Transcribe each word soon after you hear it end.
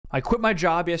I quit my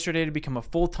job yesterday to become a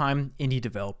full-time indie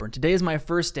developer, and today is my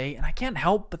first day, and I can't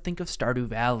help but think of Stardew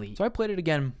Valley. So I played it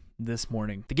again this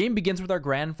morning. The game begins with our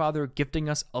grandfather gifting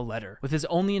us a letter, with his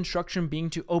only instruction being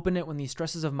to open it when the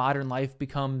stresses of modern life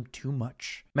become too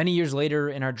much. Many years later,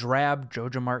 in our drab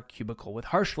Jojo Mart cubicle with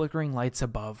harsh flickering lights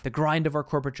above, the grind of our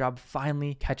corporate job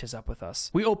finally catches up with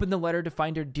us. We open the letter to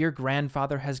find our dear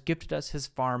grandfather has gifted us his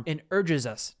farm and urges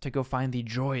us to go find the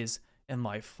joys in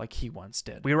life like he once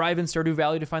did. We arrive in Stardew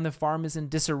Valley to find the farm is in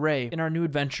disarray and our new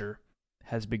adventure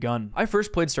has begun. I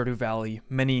first played Stardew Valley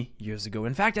many years ago.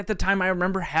 In fact, at the time I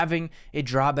remember having a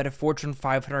job at a Fortune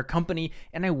 500 company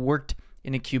and I worked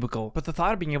in a cubicle. But the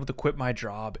thought of being able to quit my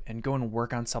job and go and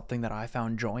work on something that I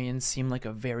found joy in seemed like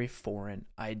a very foreign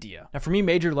idea. Now for me,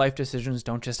 major life decisions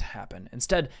don't just happen.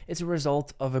 Instead, it's a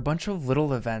result of a bunch of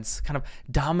little events, kind of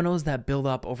dominoes that build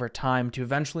up over time to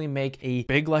eventually make a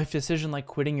big life decision like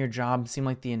quitting your job seem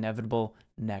like the inevitable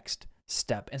next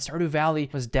step. And Stardew Valley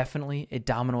was definitely a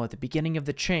domino at the beginning of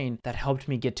the chain that helped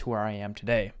me get to where I am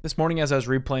today. This morning as I was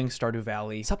replaying Stardew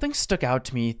Valley, something stuck out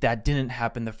to me that didn't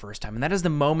happen the first time, and that is the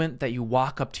moment that you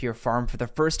walk up to your farm for the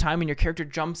first time and your character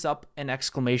jumps up an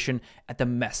exclamation at the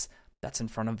mess that's in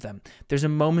front of them. There's a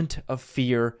moment of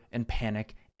fear and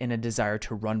panic and a desire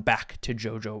to run back to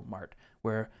Jojo Mart,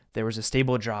 where there was a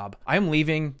stable job. I am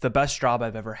leaving the best job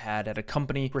I've ever had at a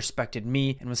company who respected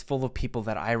me and was full of people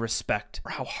that I respect for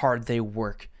how hard they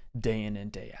work day in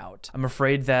and day out. I'm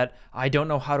afraid that I don't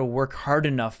know how to work hard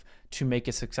enough to make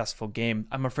a successful game.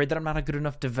 I'm afraid that I'm not a good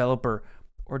enough developer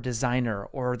or designer,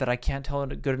 or that I can't tell a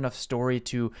good enough story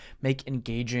to make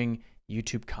engaging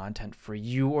YouTube content for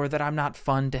you, or that I'm not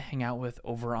fun to hang out with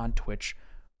over on Twitch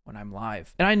when I'm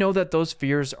live. And I know that those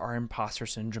fears are imposter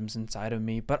syndromes inside of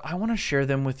me, but I want to share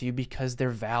them with you because they're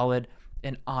valid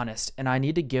and honest, and I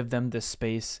need to give them the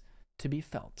space to be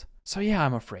felt. So yeah,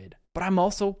 I'm afraid, but I'm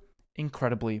also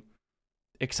incredibly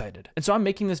excited. And so I'm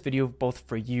making this video both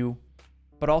for you,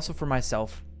 but also for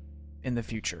myself in the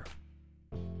future.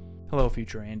 Hello,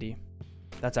 future Andy.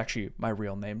 That's actually my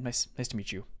real name. Nice to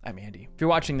meet you. I'm Andy. If you're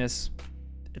watching this,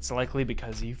 it's likely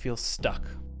because you feel stuck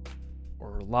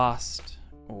or lost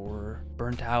or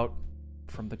burnt out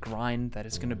from the grind that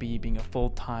is going to be being a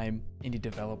full-time indie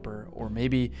developer, or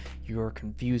maybe you're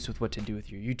confused with what to do with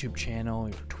your YouTube channel,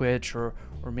 your Twitch, or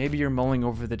maybe you're mulling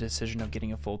over the decision of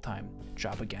getting a full-time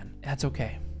job again. That's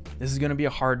okay. This is going to be a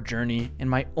hard journey, and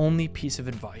my only piece of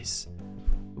advice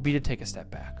would be to take a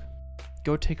step back.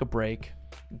 Go take a break,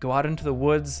 go out into the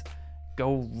woods,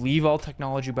 go leave all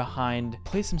technology behind,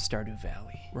 play some Stardew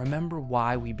Valley. Remember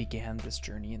why we began this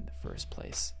journey in the first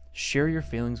place. Share your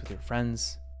feelings with your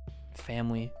friends,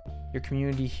 family, your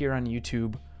community here on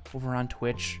YouTube, over on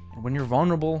Twitch. And when you're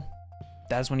vulnerable,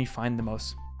 that's when you find the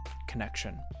most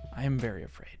connection. I am very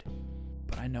afraid,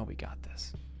 but I know we got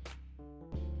this.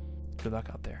 Good luck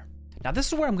out there. Now this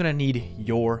is where I'm gonna need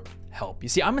your help. You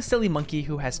see, I'm a silly monkey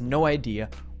who has no idea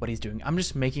what he's doing. I'm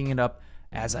just making it up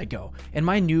as I go. And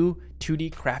my new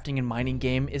 2D crafting and mining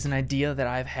game is an idea that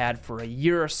I've had for a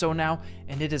year or so now,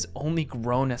 and it has only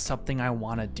grown as something I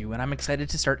want to do, and I'm excited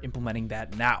to start implementing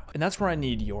that now. And that's where I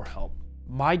need your help.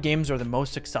 My games are the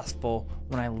most successful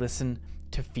when I listen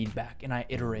to feedback and I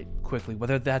iterate quickly,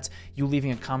 whether that's you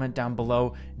leaving a comment down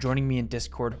below, joining me in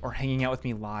Discord, or hanging out with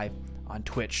me live on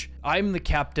Twitch. I'm the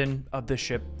captain of the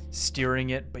ship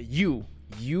steering it, but you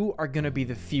are gonna be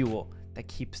the fuel that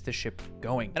keeps the ship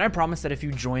going. And I promise that if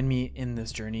you join me in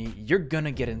this journey, you're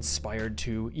gonna get inspired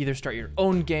to either start your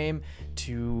own game,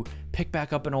 to pick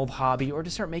back up an old hobby, or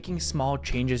to start making small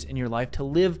changes in your life to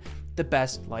live the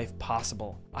best life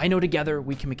possible. I know together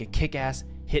we can make a kick-ass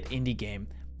hit indie game.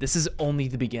 This is only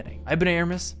the beginning. I've been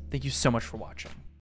Aramis. Thank you so much for watching.